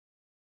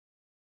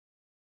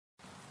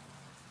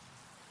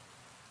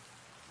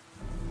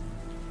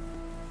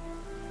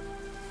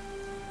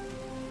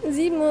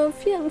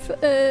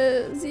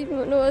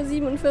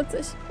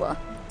7:47 Uhr. Boah,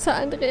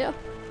 Zahlendreher.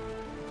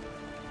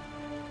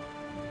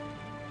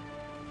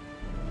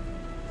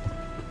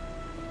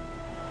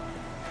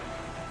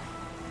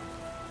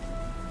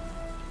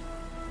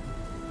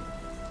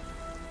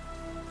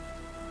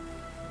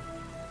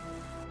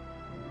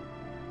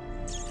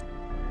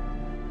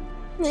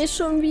 Nicht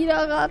schon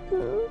wieder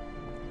raten.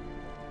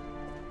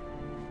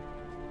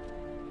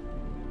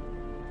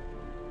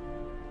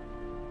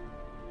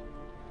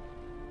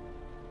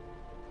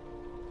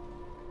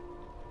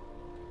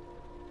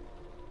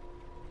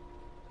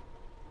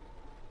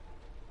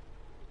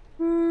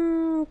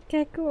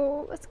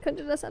 Gecko, was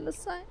könnte das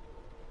alles sein?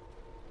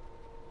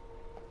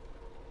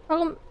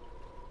 Warum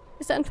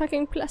ist da ein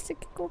fucking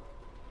Plastikgecko?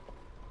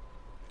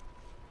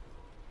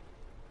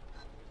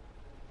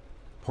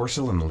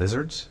 Porcelain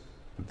lizards?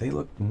 They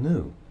look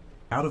new.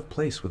 Out of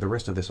place with the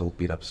rest of this old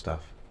beat-up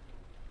stuff.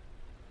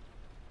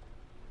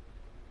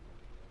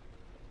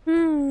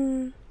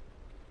 Ich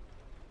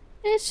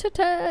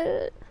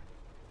schüttel.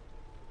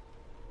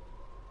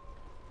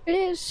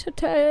 Ich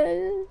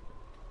schüttel.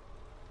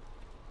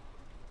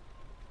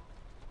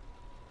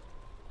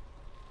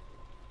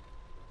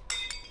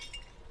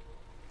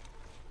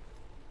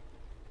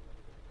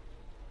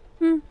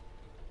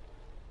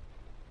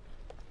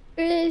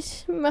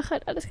 Ich mach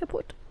halt alles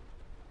kaputt.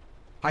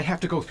 I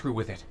have to go through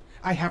with it.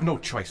 I have no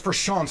choice, for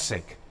Sean's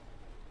sake.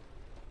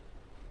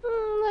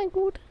 Na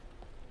gut.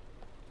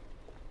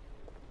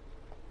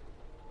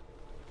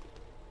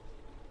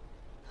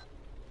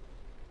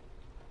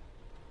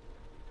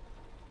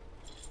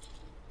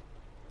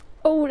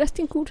 Oh, das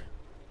klingt gut.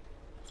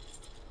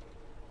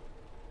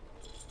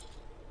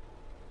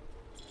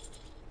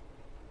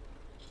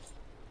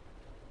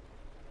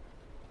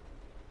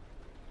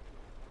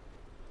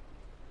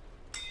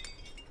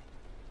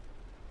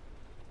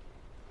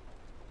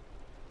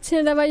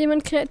 Tja, da war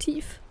jemand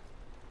kreativ.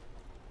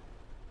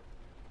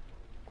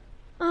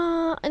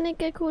 Ah, eine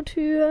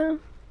Gecko-Tür.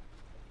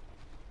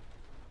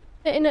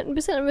 Erinnert ein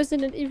bisschen an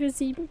Resident Evil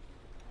 7.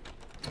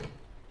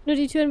 Nur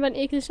die Türen waren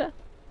ekliger.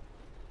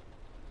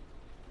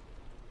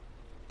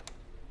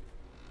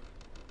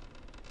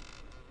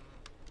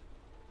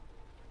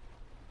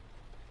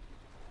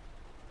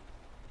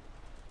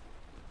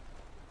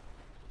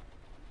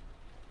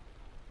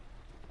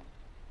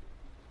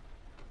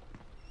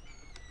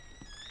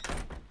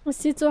 Es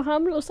sieht so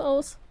harmlos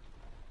aus.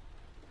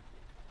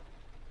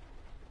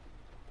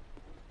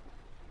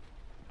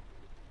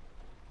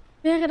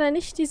 Wäre da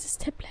nicht dieses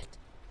Tablet?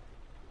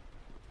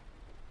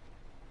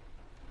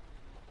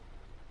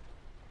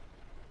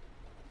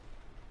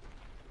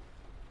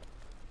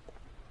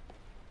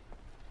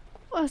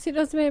 Oh, es sieht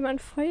aus, als wäre jemand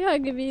Feuer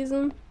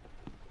gewesen.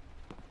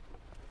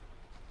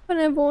 Von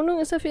der Wohnung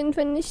ist auf jeden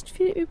Fall nicht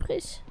viel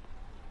übrig.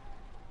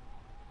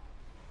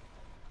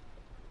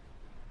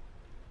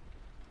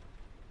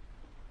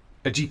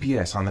 A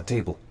GPS on the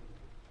table.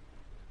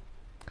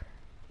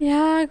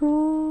 Ja,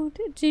 gut.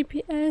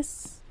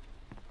 GPS.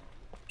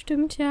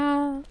 Stimmt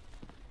ja.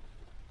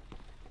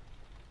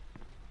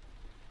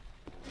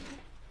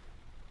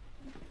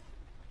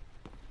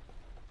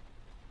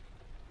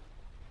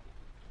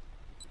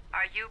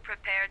 Are you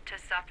prepared to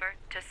suffer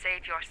to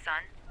save your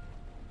son?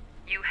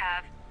 You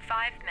have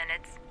 5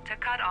 minutes to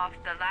cut off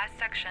the last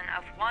section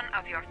of one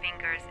of your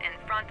fingers in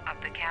front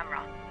of the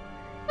camera.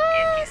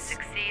 If you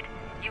succeed,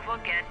 you will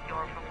get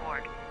your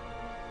reward.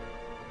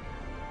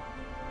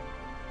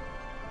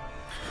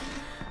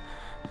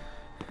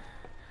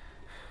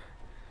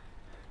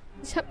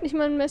 Ich hab nicht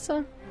mal ein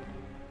Messer.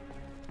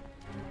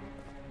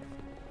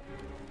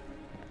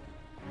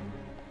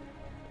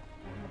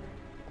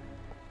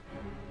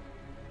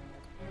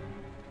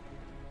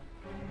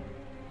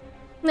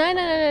 Nein, nein,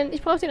 nein, nein.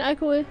 Ich brauch den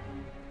Alkohol.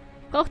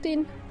 Brauch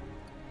den.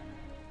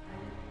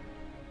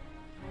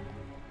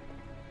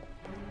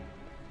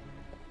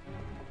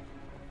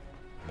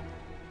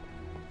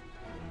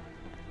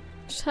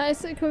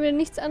 Scheiße, ich kann wieder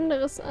nichts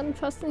anderes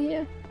anfassen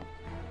hier.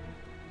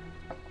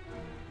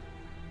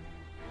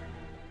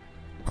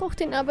 Brauch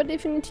den aber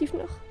definitiv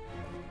noch.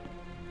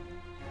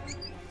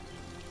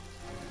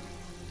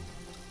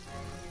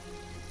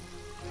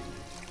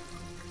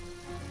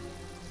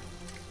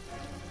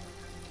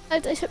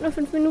 Alter, ich hab nur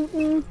 5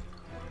 Minuten.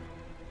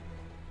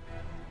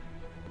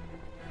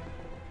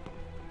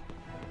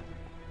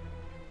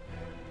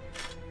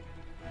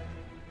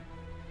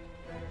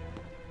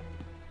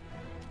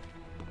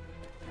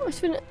 Oh, ich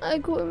will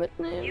Alkohol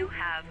mitnehmen. You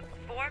have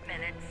 4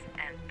 minutes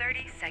and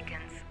 30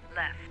 seconds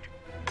left.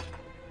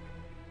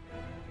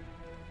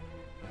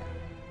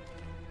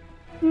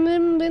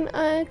 Nimm den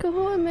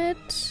Alkohol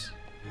mit.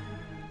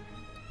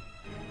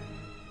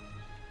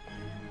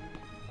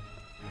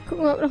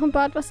 Gucken wir, ob noch im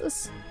Bad was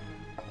ist.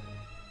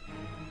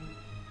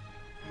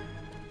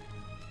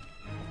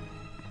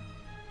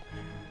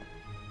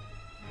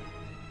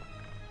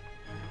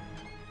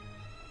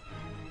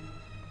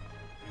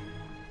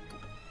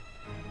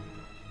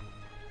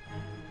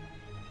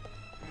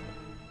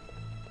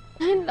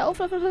 Nein, lauf,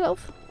 lauf, lauf,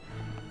 lauf.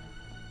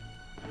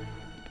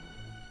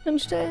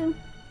 Hinstellen.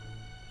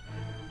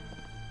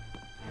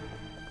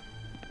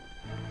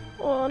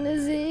 Oh, eine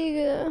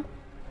Säge.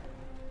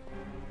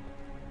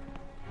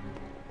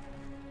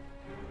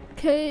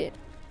 Okay.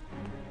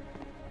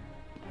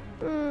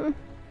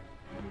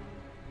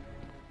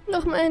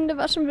 Nochmal Hände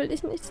waschen will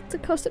ich nicht.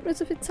 Das kostet mir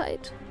so viel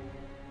Zeit.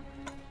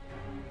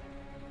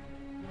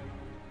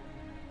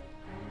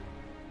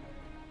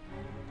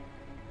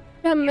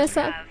 Wir haben ein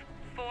Messer. You have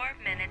 4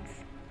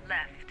 minutes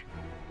left.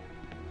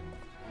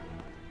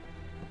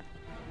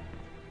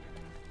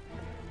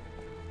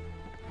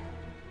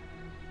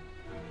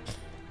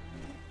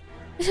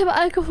 Ich habe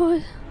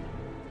Alkohol.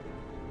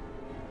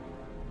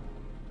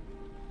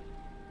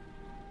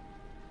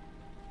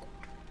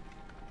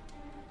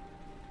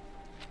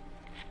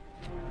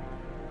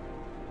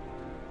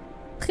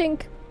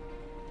 Trink.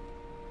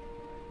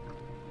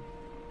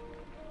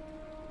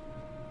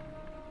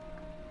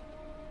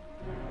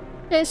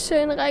 Der ist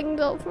schön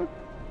reingelaufen.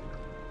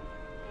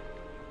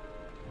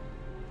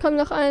 Komm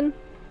noch ein.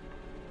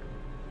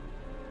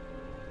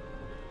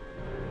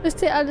 Bis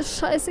dir alles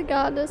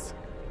scheißegal ist.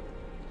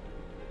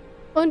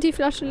 Und die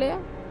Flasche leer.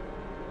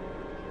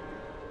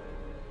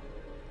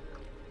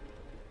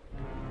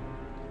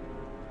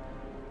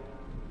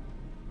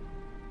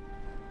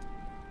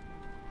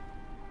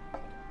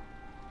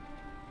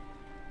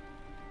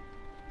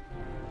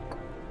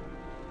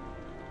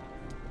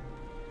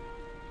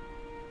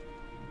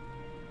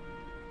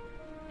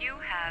 You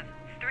have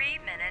 3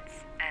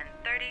 minutes and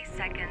 30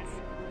 seconds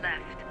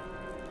left.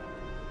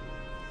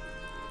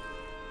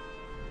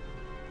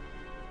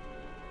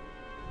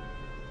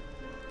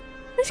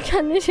 Ich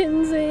kann nicht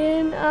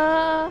hinsehen.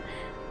 Ah,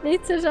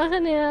 nicht zur Sache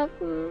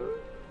nerven.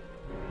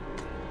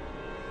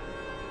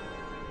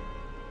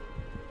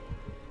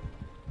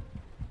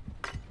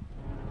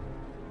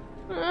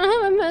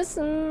 Ah, wir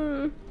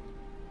müssen.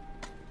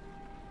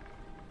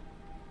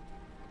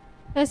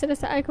 Weißt du, dass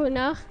der Alkohol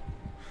nach?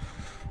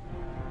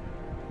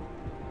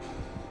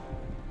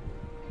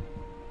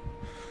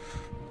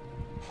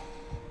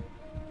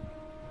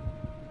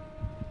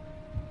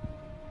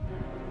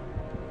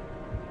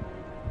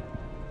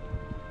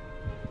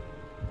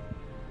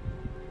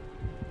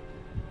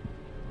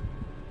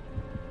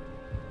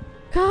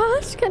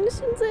 Gott, ich kann nicht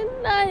hinsehen.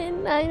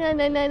 Nein, nein, nein,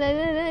 nein, nein, nein,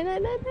 nein, nein,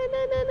 nein, nein,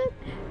 nein, nein, nein.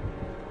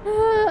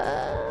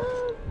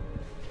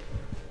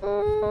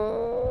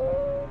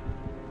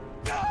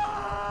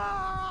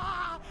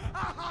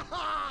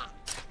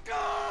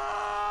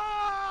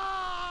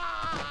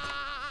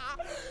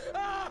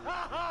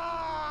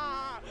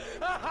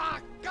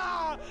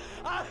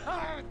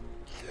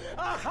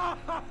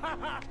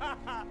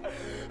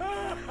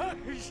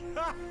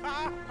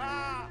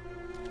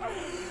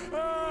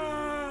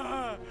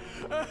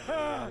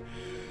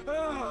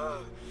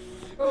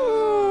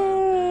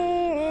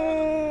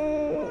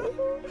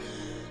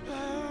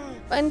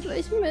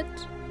 Endlich mit.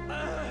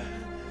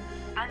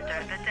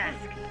 Under the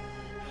desk.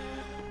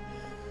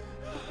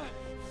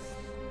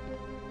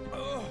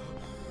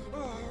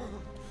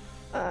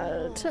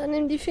 Alter,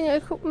 nimm die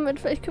Fingerkuppen mit,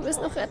 vielleicht können wir es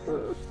noch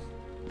retten.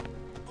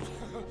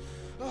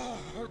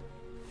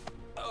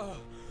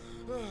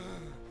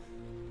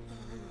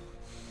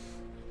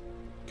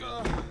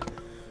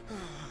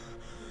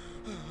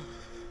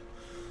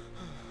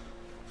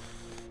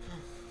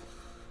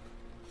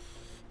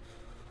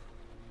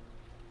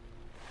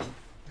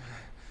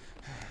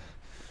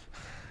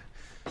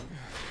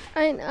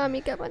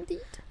 Einarmiger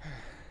Bandit.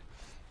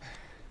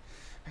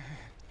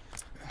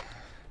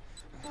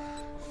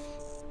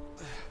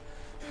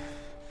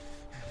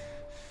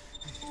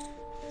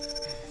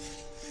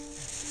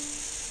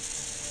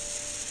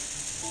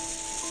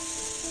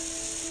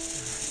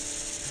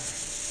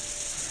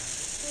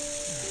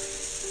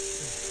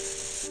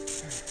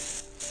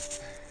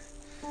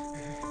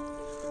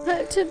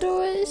 Halte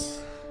durch.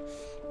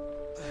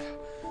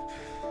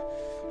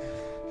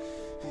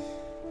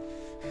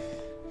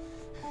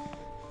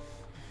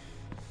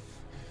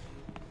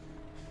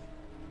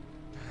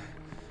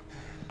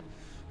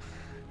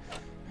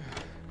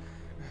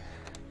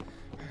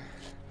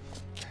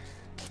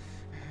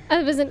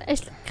 Also wir sind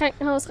echt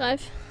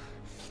krankenhausreif.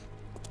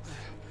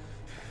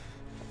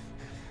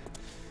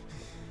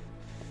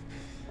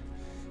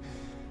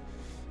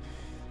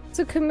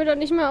 So können wir doch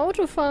nicht mal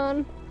Auto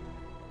fahren.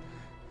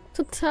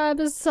 Total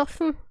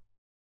besoffen.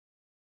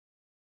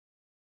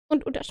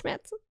 Und unter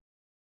Schmerzen.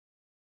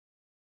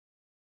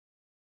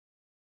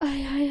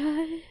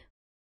 Eieiei.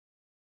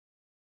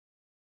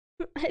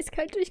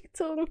 Eiskalt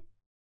durchgezogen.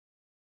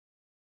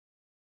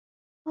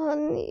 Oh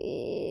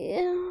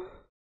nee.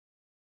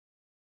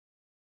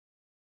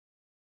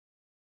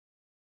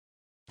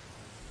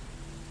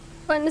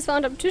 Vor allem, es war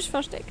unterm Tisch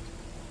versteckt.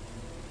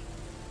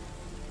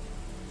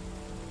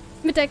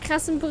 Mit der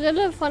krassen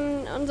Brille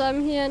von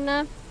unserem hier,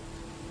 ne?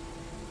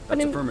 Von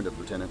dem affirmative,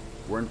 Lieutenant.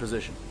 We're in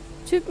position.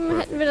 Typen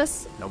hätten wir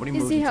das Nobody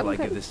moves easy until haben I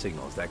give können. this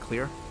signal. Is that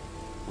clear?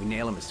 We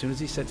nail him as soon as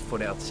he sets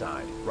foot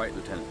outside. Right,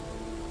 Lieutenant.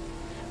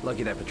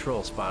 Lucky that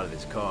patrol spotted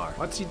his car.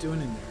 What's he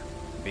doing in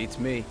there? Beats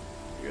me.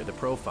 You're the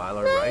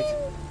profiler, right?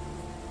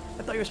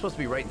 I thought you were supposed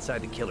to be right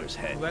inside the killer's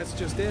head. Well, that's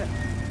just it.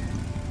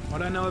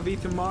 What I know of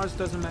Ethan Mars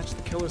doesn't match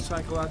the killer's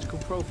psychological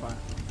profile.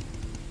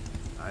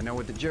 I know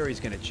what the jury's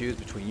gonna choose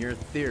between your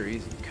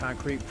theories and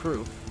concrete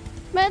proof.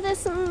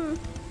 Medicine.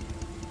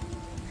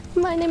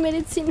 Meine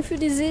Medizin für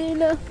die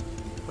Seele.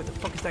 What the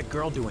fuck is that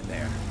girl doing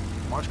there?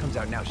 If Mars comes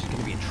out now, she's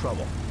gonna be in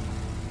trouble.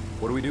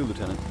 What do we do,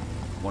 Lieutenant?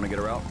 Want to get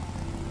her out?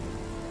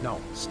 No,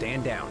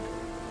 stand down.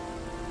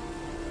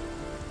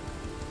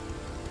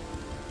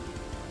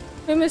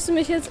 Wir müssen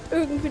mich jetzt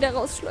irgendwie da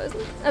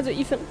rausschleusen. Also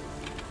Ethan.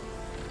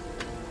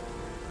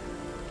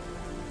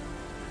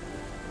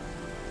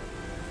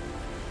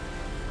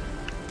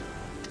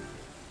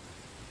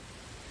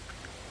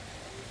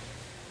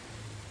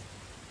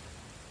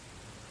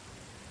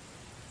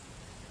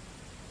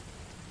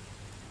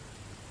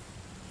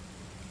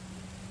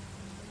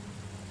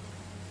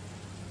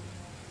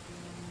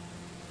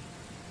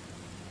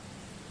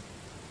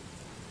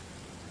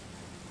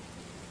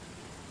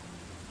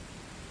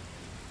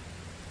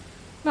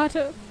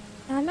 Warte,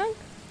 da lang?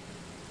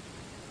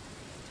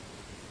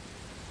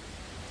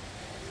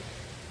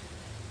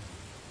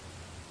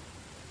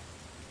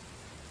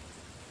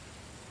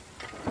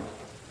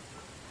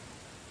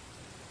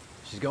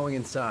 She's going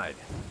inside.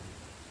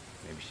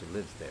 Maybe she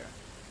lives there.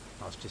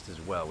 Well, it's just as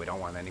well. We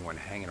don't want anyone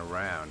hanging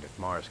around if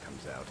Mars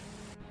comes out.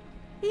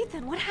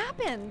 Ethan, what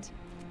happened?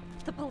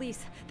 The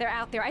police. They're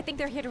out there. I think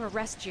they're here to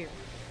arrest you.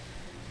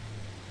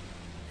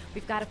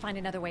 We've got to find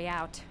another way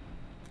out.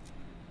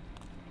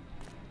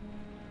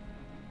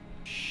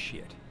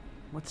 Shit.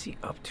 What's he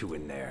up to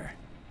in there?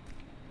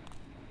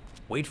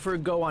 Wait for a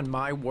go on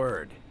my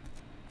word.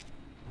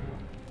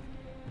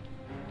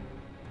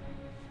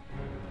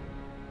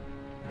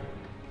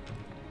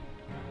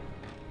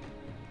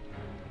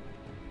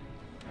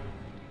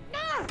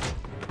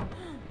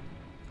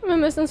 Wir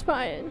müssen uns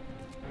beeilen.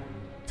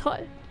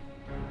 Toll.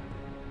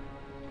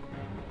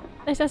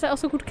 Vielleicht, dass er auch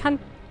so gut kann.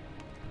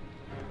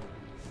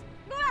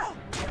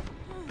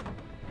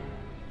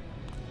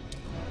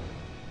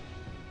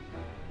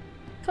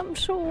 Komm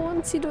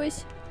schon, zieh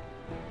durch.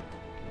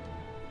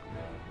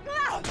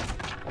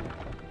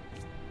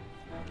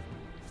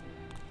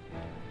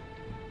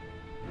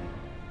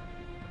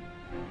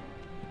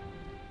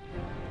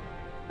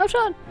 Komm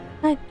schon.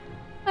 Nein.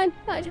 Nein,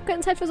 nein, ich habe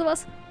keine Zeit für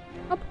sowas.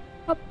 Hopp,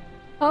 hopp,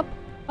 hopp,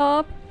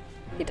 hopp.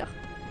 Geht doch.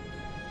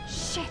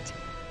 Shit.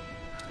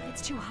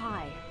 It's too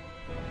high.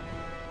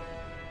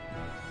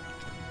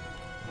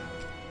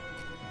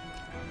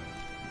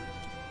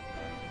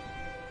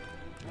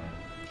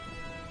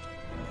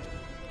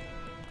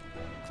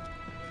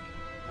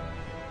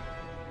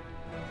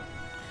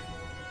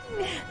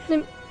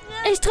 Nimm.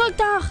 Ich drück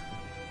doch!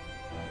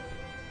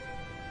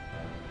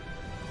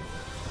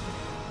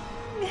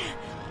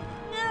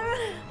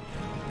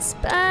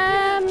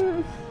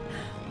 Spam!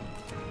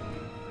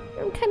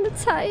 Wir haben keine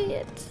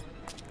Zeit.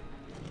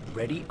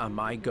 Ready on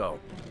my go.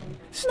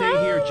 Stay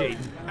here, Jaden.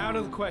 Out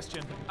of the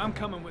question. I'm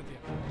coming with you.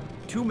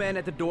 2 men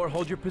at the door,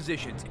 hold your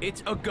positions.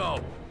 It's a go.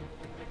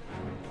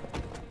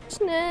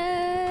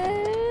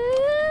 Schnell!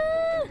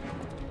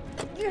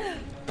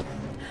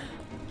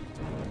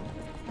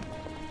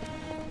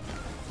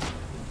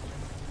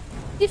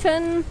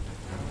 Ethan!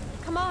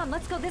 Come on,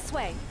 let's go this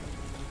way.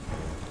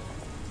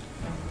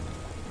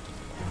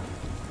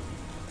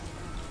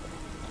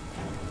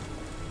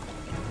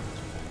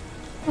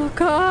 Oh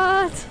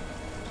Gott!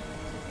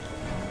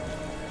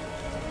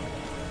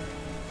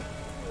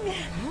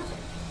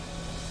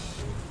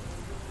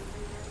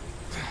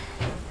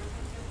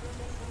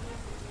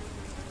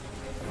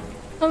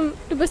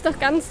 Du bist doch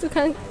ganz, du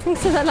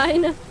kannst das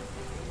alleine.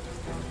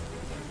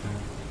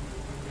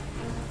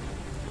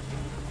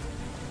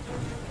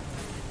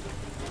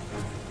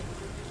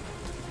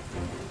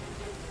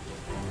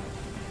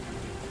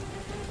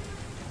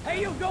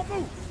 Hey, you, don't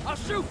move! I'll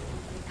shoot!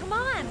 Come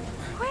on,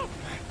 quick.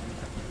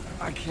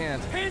 I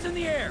can't. Hands in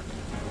the air!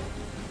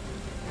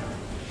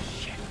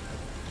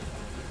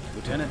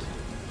 Lieutenant,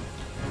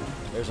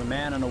 there's a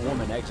man and a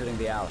woman exiting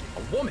the alley.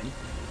 A woman?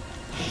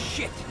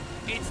 Shit!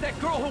 It's that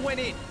girl who went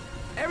in!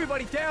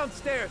 Everybody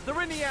downstairs!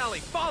 They're in the alley!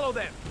 Follow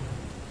them!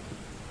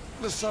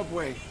 The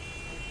subway.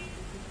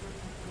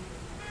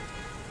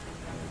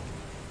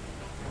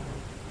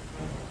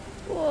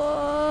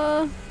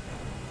 Boah.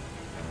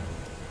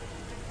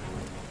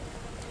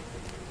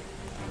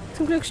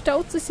 Zum Glück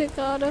staut es hier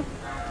gerade.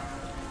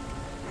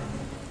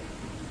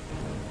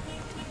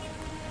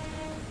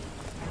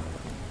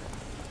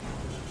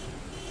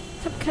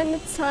 Ich habe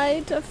keine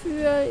Zeit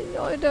dafür,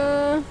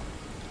 Leute.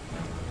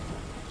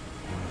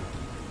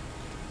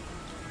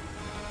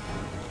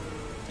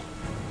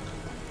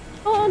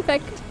 Und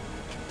weg.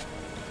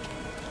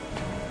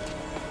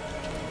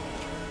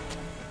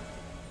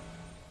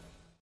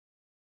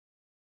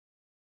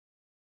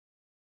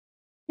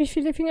 Wie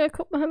viele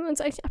Fingerkuppen haben wir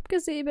uns eigentlich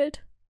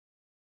abgesäbelt?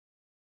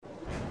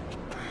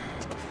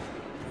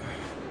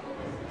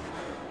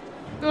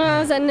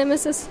 Ah, sein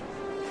Nemesis.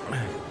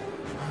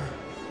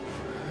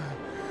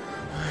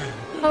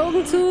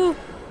 Augen zu.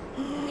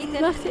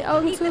 Ethan, Mach die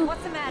Augen Ethan, zu.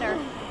 what's the matter?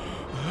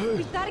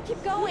 We've got to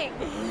keep going.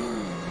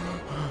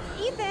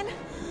 Ethan,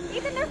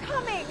 Ethan, they're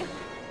coming.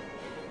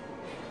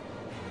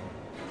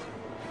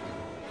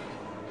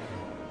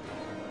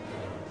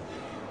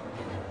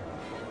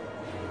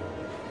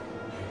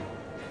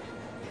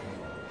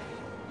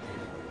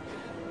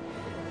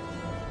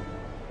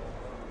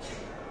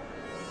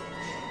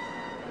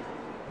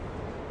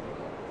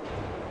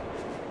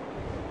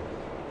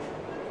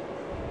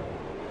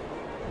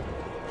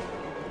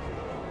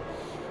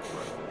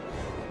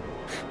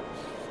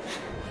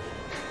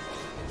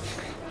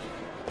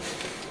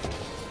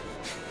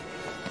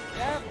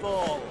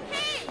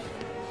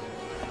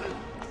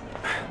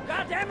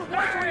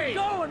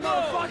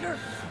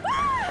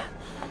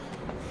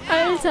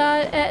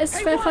 Alter, er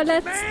ist schwer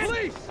verletzt.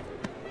 Please!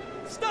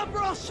 Stop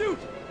or I'll shoot!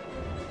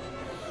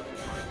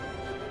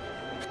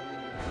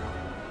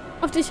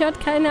 Auf dich hört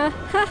keiner.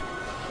 Ha!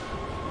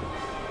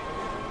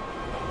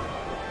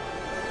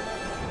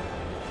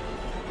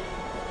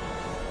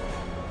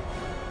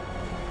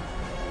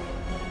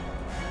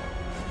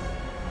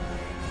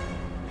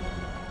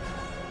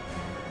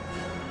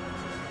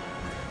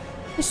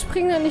 Ich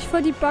springe da nicht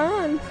vor die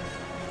Bahn.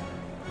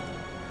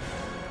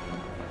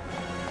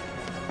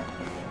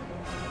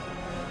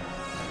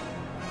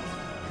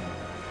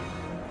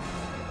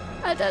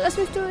 Alter, lass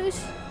mich durch.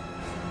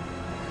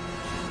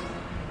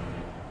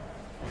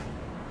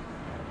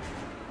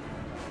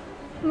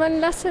 Mann,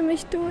 lasse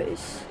mich durch.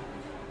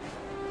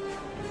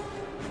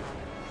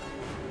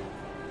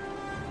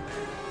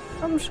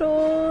 Komm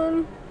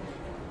schon.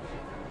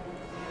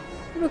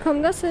 Wir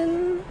bekommen das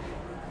hin.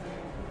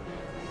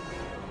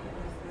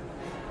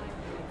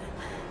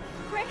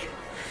 Quick!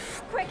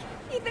 Quick!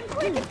 Ethan,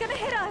 quick! It's gonna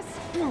hit us!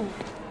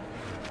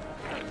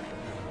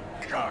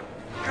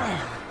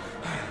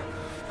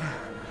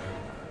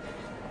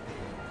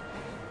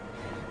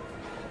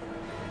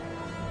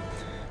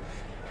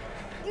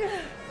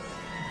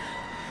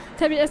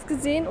 Ich habe erst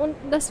gesehen,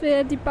 unten, dass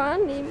wir die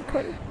Bahn nehmen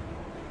können.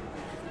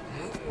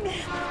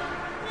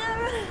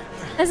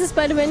 Es ist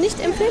by the way nicht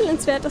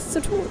empfehlenswert, das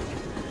zu tun.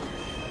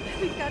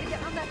 We gotta get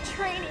on that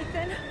train,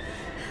 Ethan.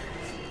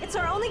 It's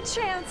our only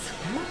chance.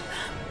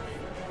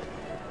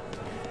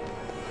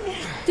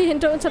 Die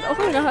hinter uns hat auch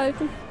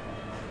angehalten.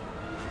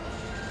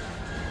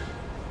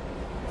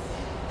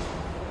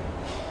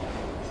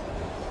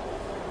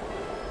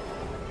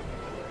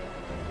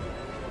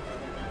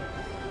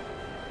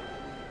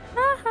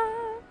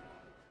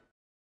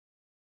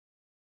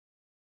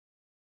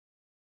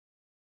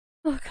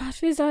 Oh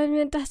Gott, wie sollen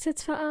wir das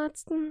jetzt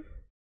verarzten?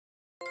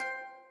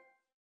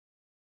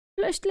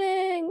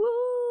 Flüchtling!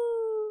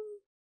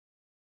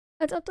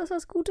 Als ob das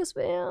was Gutes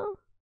wäre.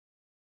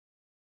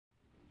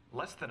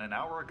 Less than an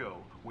hour ago,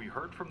 we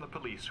heard from the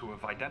police who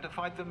have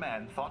identified the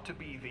man thought to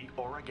be the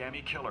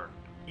origami killer.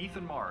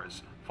 Ethan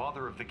Mars,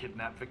 father of the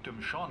kidnapped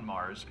victim Sean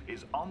Mars,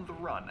 is on the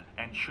run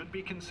and should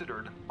be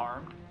considered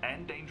armed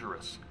and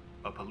dangerous.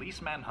 A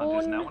police manhunt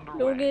is now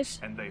underway,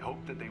 and they hope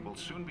that they will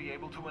soon be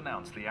able to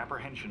announce the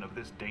apprehension of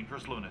this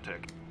dangerous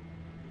lunatic.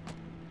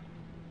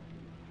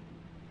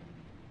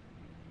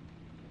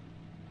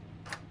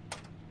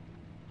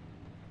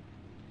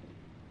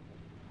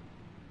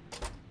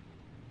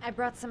 I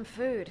brought some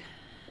food.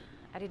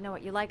 I didn't know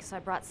what you like, so I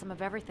brought some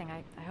of everything.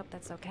 I hope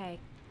that's okay.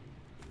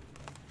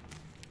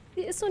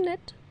 Die ist so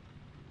nett.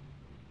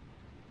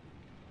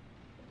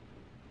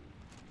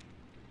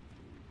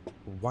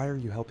 Why are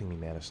you helping me,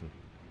 Madison?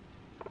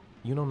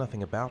 You know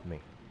nothing about me.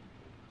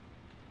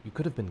 You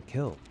could have been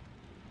killed.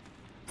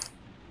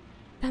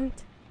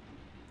 Verdammt.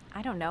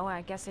 I don't know.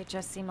 I guess it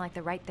just seemed like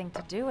the right thing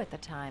to do at the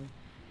time.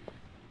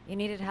 You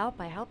needed help,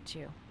 I helped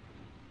you.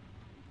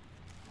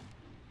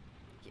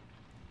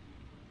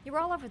 You're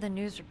all over the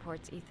news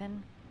reports,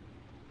 Ethan.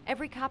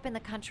 Every cop in the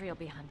country will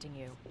be hunting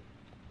you.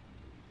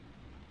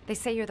 They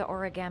say you're the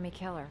origami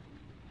killer.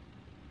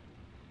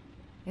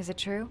 Is it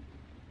true?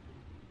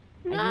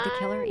 Are you the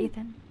killer,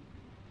 Ethan?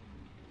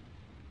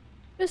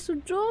 Bist du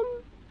dumm?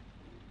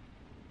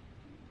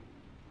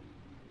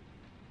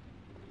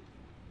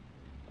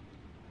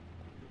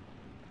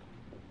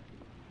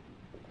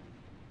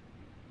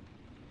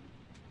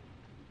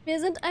 Wir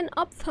sind ein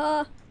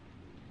Opfer.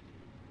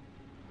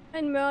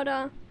 Ein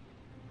Mörder.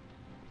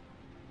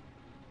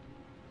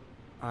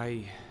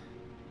 I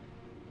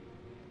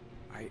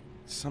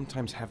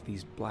sometimes have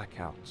these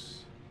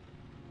blackouts.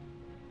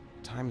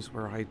 Times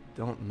where I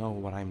don't know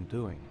what I'm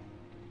doing.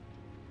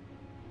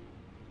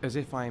 As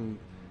if I'm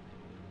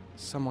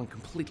someone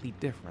completely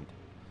different.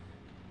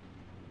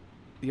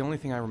 The only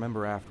thing I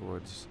remember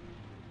afterwards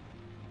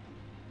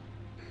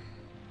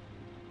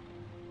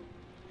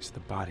is the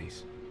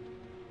bodies.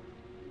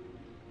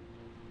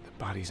 The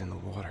bodies in the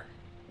water.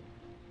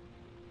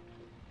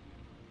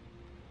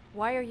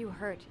 Why are you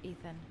hurt,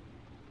 Ethan?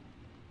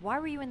 Why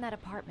were you in that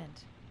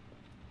apartment?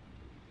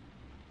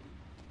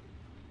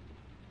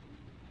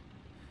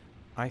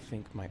 I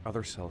think my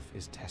other self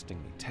is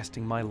testing me,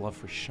 testing my love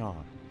for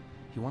Sean.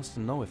 He wants to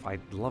know if I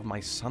love my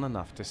son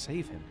enough to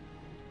save him.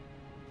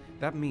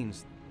 That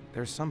means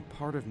there's some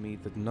part of me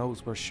that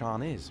knows where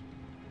Sean is.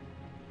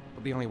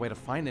 But the only way to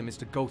find him is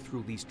to go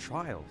through these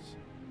trials.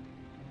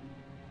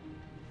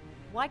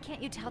 Why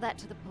can't you tell that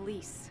to the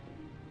police?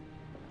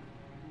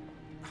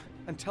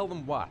 And tell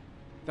them what?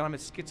 That I'm a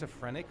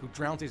schizophrenic who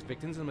drowns his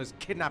victims and has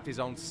kidnapped his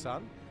own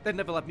son? They'd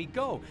never let me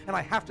go, and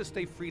I have to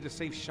stay free to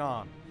save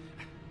Sean.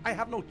 I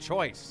have no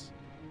choice.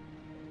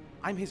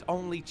 I'm his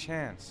only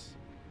chance.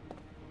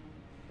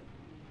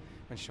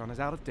 When Sean is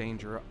out of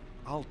danger,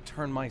 I'll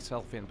turn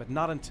myself in, but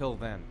not until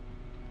then.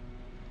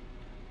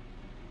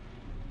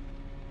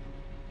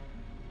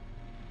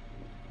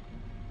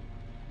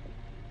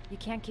 You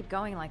can't keep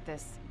going like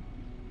this.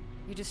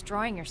 You're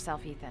destroying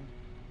yourself, Ethan.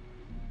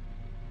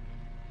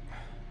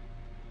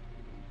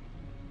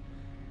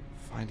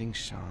 Finding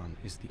Sean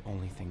is the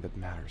only thing that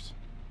matters.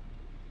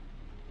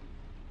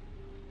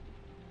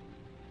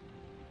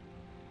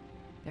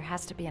 There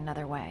has to be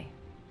another way.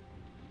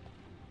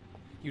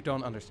 You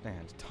don't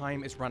understand.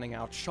 Time is running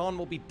out. Sean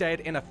will be dead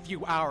in a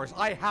few hours.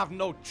 I have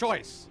no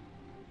choice.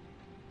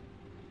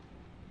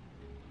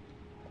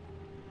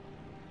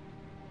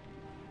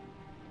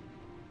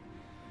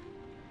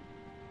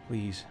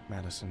 Please,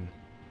 Madison,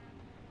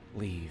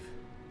 leave.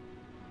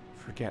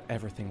 Forget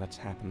everything that's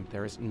happened.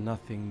 There is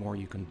nothing more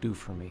you can do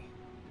for me.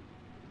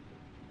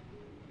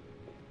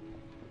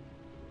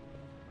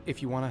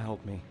 If you want to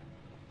help me,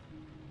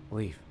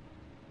 leave.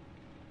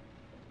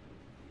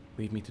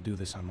 Leave me to do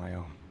this on my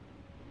own.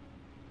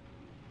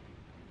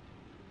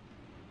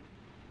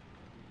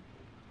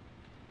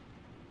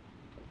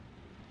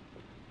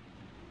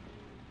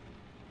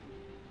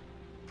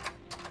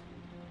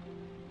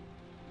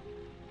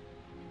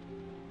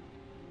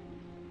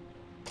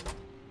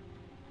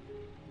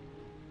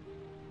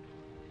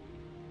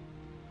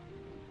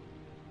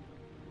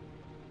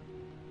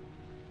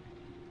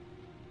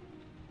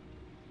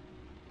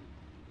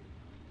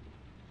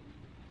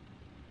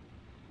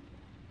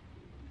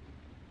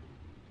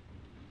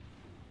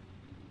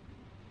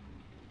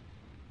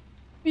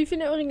 Wie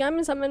viele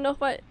Origamis haben wir noch?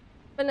 Weil,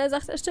 wenn er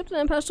sagt, er stirbt in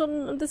ein paar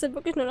Stunden und das sind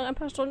wirklich nur noch ein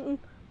paar Stunden,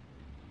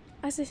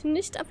 weiß ich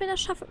nicht, ob wir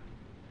das schaffen.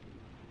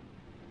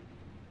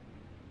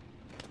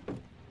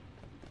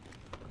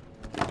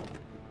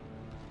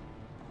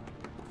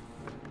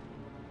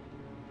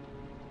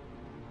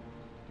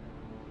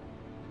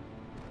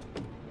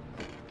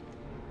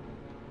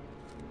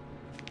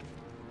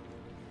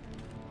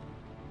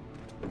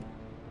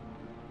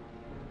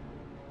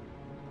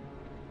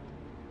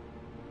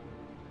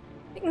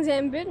 Klicken Sie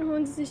ein Bild und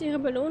holen Sie sich Ihre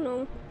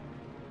Belohnung.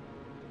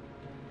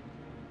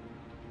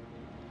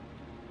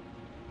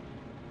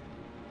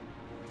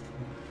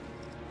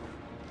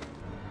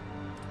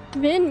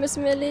 Wen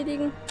müssen wir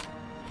erledigen?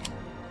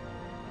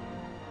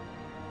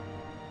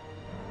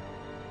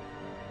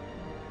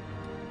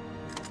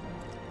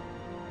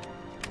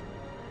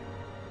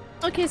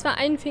 Okay, es war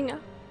ein Finger.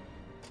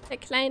 Der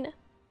kleine.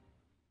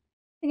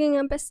 Der ging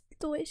am besten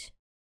durch.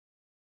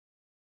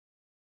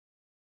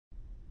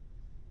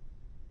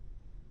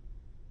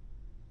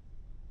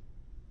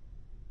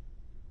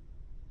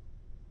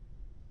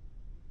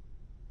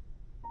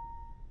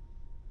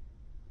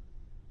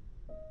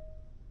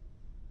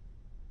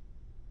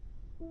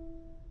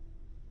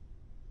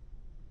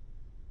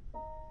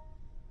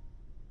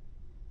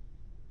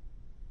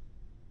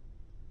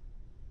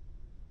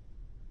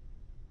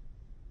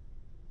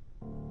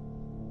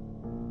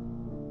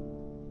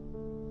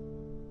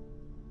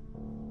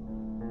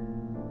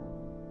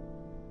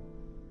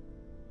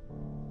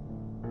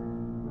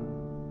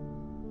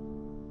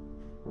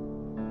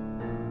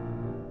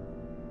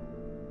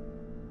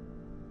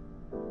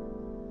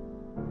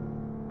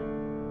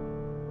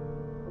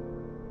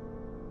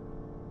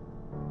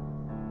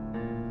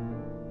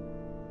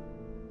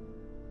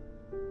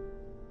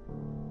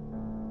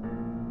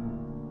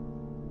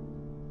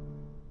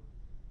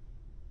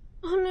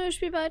 Oh nö,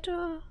 spiel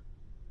weiter.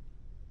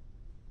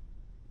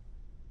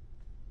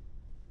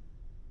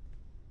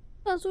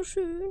 War so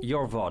schön.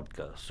 Your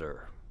vodka,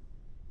 sir.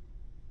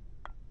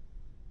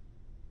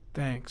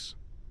 Thanks.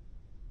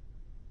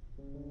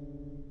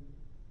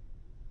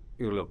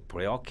 You look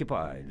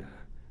preoccupied,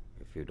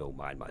 if you don't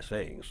mind my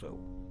saying so.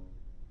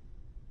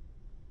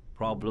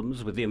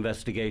 Problems with the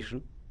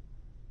investigation?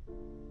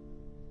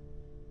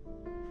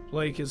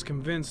 Blake is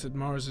convinced that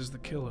Mars is the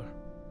killer.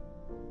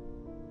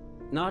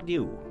 Not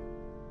you.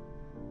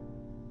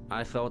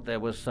 I thought there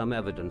was some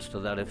evidence to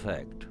that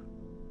effect.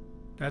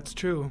 That's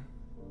true.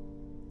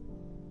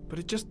 But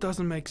it just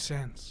doesn't make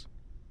sense.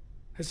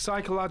 His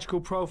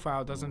psychological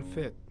profile doesn't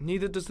fit.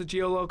 Neither does the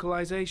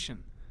geolocalization.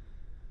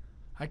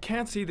 I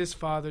can't see this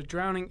father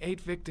drowning 8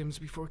 victims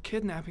before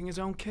kidnapping his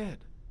own kid.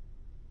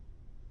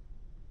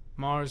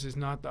 Mars is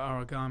not the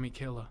origami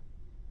killer.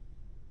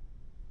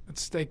 I'd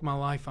stake my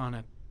life on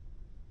it.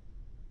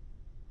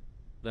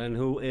 Then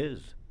who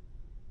is?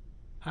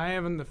 I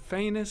haven't the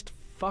faintest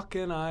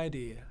fucking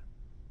idea.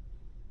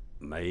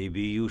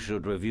 Maybe you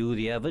should review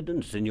the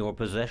evidence in your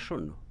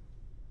possession.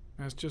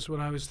 That's just what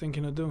I was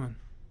thinking of doing.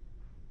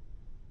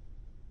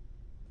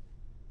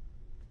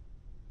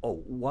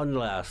 Oh, one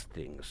last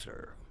thing,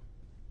 sir.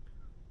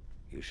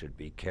 You should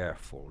be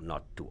careful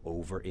not to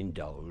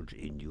overindulge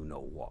in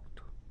you-know-what.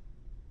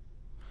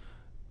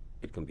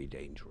 It can be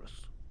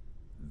dangerous.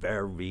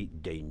 Very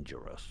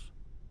dangerous.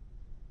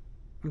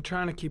 I'm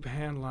trying to keep a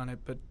handle on it,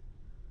 but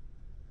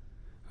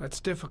that's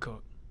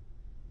difficult.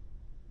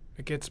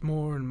 It gets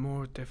more and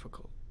more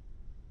difficult.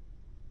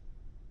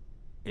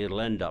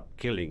 It'll end up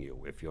killing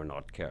you if you're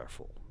not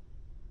careful.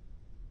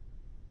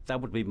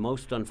 That would be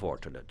most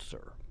unfortunate,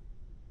 sir.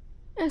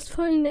 Er ist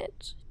voll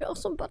nett. Ich will auch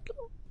so ein Butler.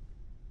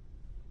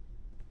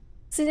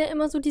 Das sind ja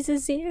immer so diese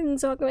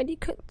Seelensorgen, weil die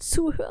können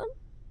zuhören.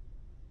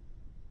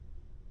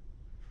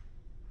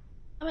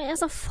 Aber er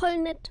ist auch voll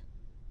nett.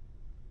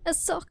 Er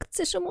sorgt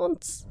sich um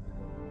uns.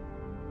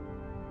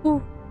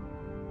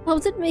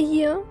 Warum sind wir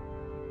hier?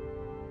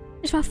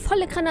 Ich war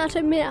volle Granate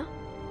im Meer.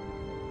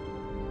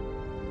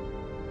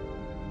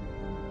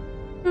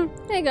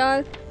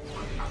 Egal.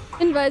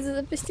 Hinweise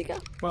sind wichtiger.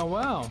 Well,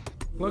 well.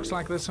 Looks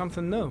like there's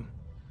something new.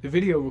 The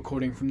video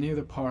recording from near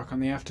the park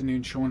on the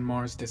afternoon Sean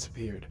Mars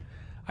disappeared.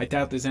 I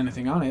doubt there's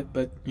anything on it,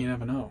 but you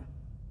never know.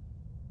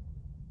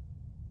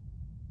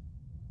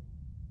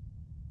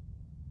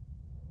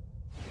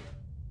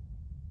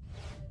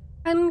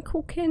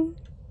 Angucken.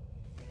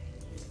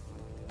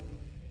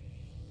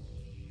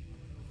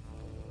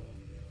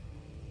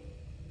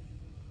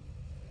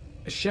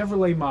 A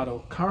Chevrolet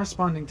model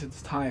corresponding to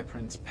the tire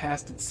prints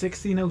passed at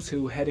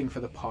 16:02 heading for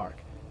the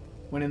park,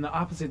 when in the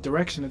opposite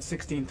direction at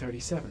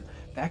 16:37.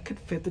 That could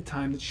fit the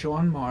time that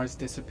Sean Mars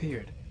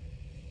disappeared.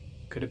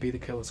 Could it be the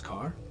killer's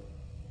car?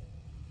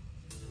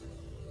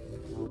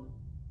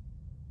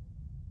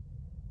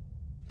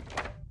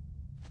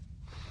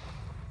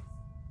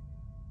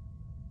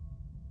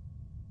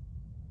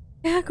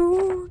 Ja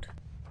gut.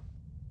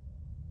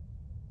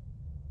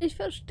 Ich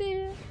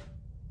verstehe.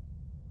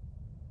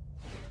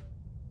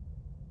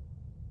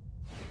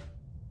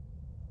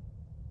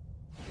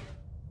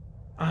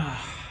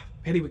 Ah,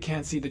 pity we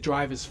can't see the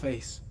driver's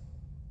face.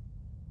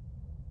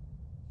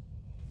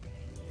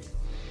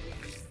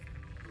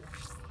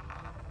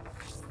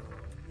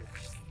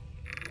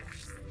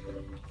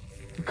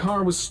 The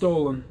car was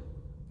stolen.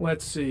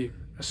 Let's see.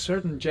 A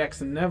certain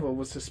Jackson Neville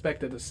was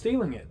suspected of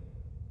stealing it,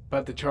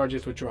 but the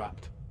charges were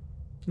dropped.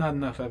 Not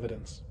enough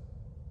evidence.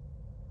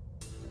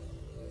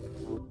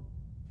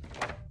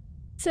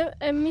 So,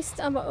 misst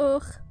aber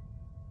auch.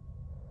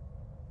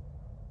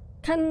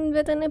 Können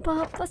wir denn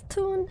überhaupt was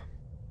tun?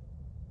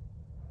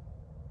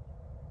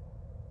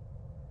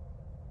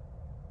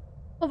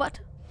 Oh,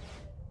 warte.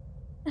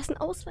 Das ist ein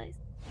Ausweis.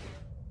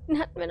 Den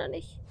hatten wir noch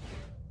nicht.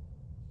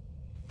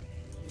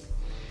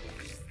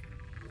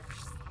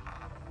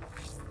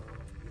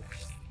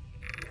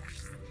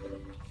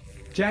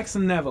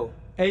 Jackson Neville,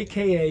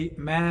 aka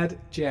Mad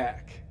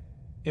Jack,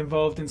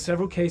 involved in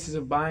several cases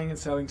of buying and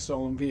selling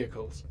stolen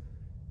vehicles.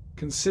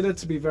 Considered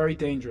to be very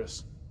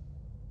dangerous.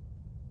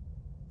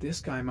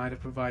 This guy might have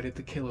provided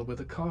the killer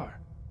with a car.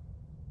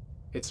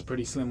 It's a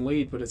pretty slim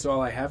lead, but it's all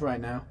I have right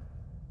now.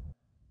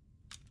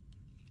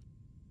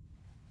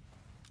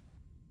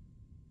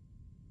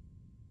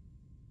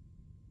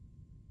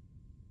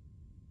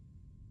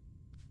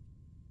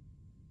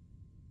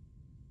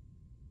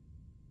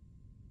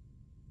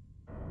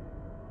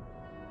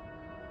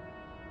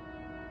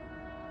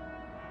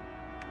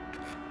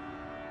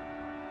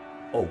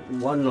 Oh,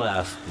 one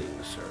last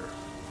thing, sir.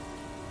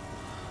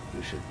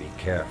 You should be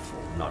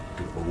careful not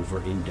to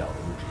overindulge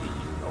in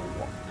you know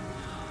what.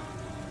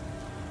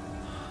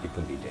 It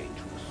can be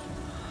dangerous.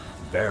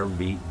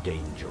 Very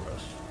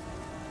dangerous.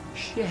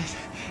 Shit,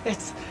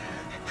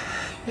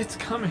 it's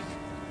coming.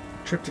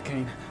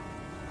 Trypticane.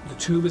 The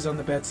tube is on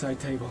the bedside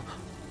table.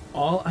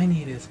 All I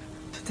need is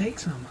to take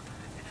some,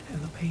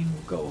 and the pain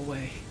will go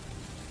away.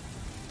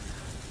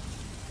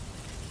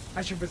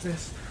 I should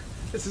resist.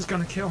 This is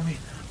gonna kill me.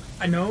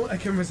 I know I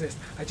can resist.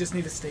 I just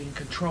need to stay in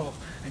control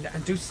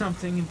and do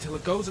something until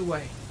it goes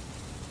away.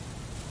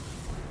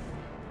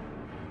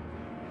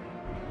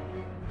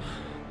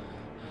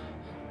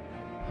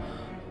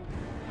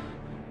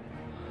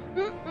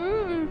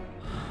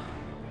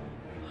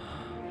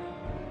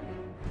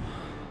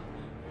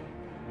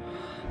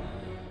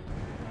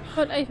 Ich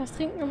wollte eigentlich was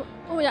trinken, aber...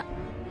 Oh ja.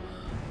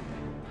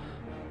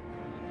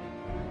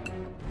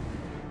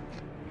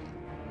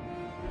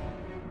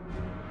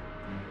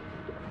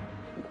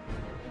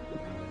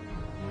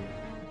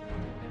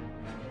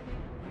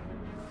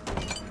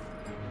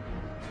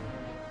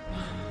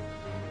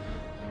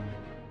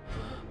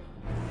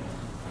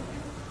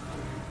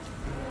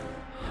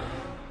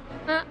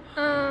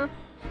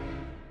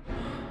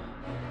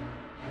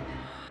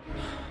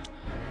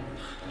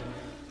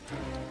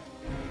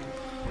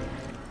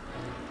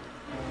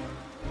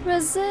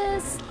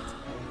 Resist.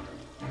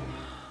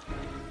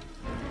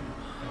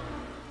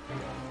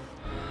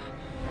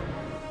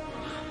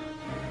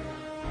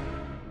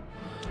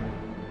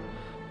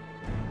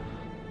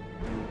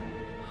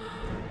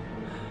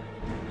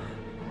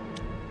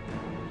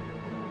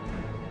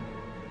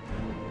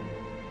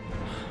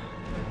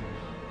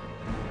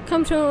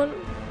 Komm schon,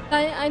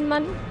 sei ein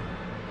Mann.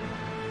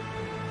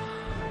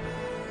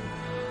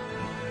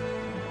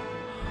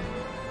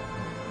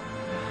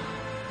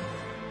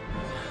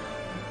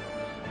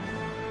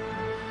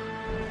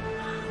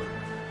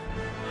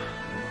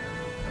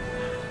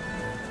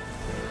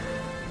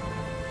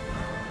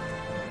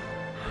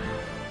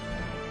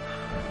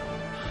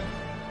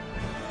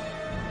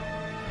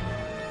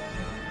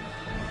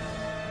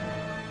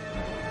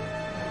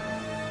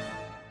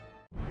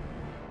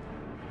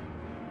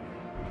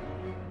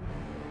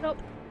 Nope.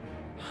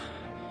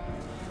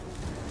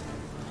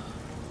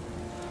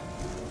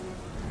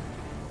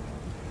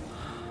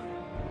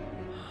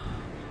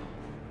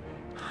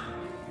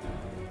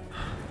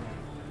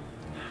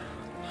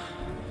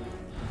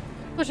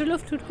 Frische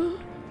Luft tut gut.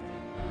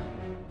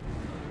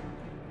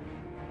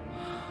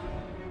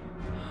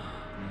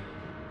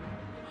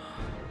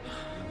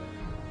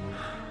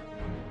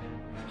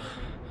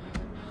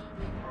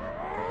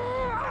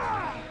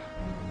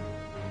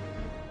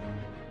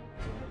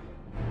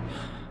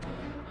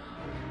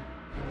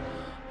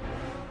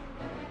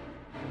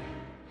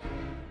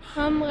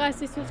 Reiß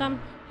dich zusammen.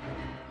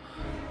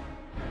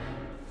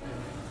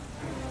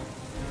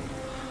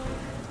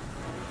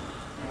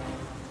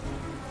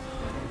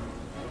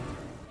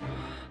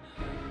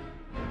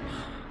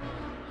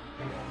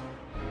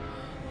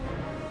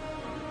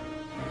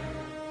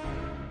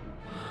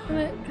 Können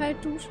wir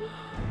kalt duschen?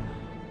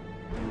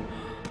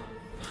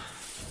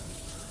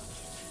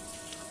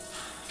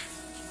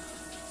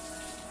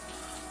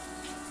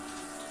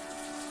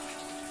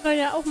 Soll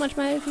ja auch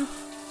manchmal helfen.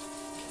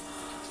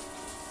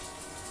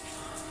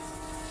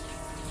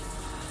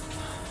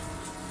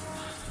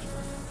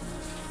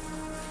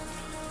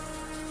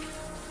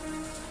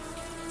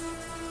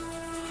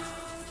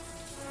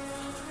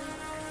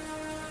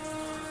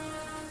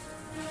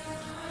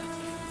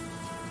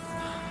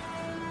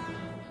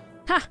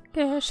 Ha,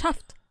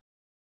 geschafft.